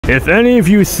If any of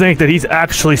you think that he's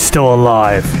actually still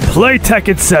alive, play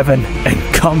Tekken 7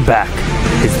 and come back.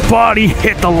 His body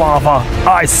hit the lava.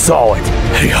 I saw it.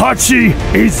 Heihachi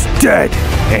is dead,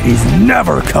 and he's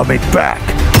never coming back.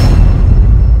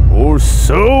 Or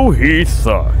so he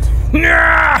thought.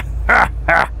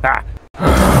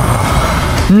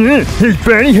 His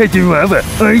body hit the lava.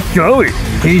 I saw it.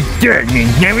 He's dead and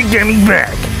he's never coming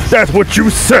back. That's what you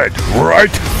said,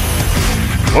 right?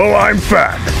 Well, I'm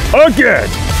back. Again.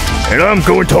 And I'm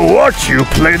going to watch you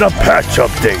play the patch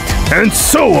update. And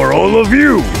so are all of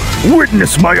you.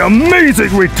 Witness my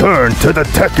amazing return to the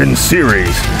Tekken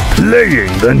series,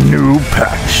 playing the new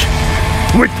patch.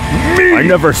 With me! I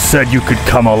never said you could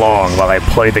come along while I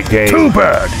play the game. Too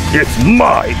bad. It's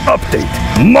my update.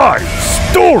 My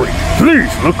story.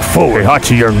 Please look forward.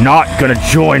 Heihachi, you're not gonna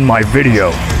join my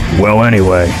video. Well,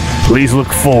 anyway, please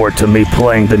look forward to me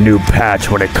playing the new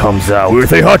patch when it comes out. With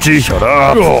Heihachi! Shut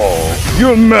up! Oh,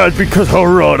 you're mad because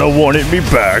Harada wanted me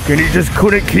back and he just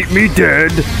couldn't keep me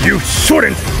dead? You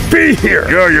shouldn't be here!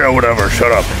 Yeah, whatever,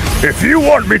 shut up. If you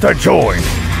want me to join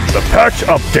the patch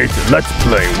update Let's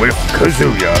Play with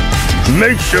Kazuya,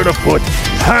 make sure to put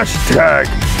hashtag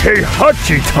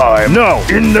Heihachi time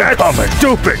in the comments.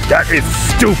 Stupid! That is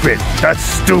stupid! That's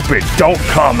stupid! Don't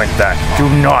comment that! Do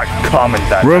not comment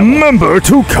that! Remember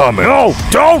to comment! No!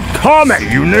 Don't comment!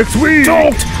 See you next week!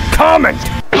 Don't comment!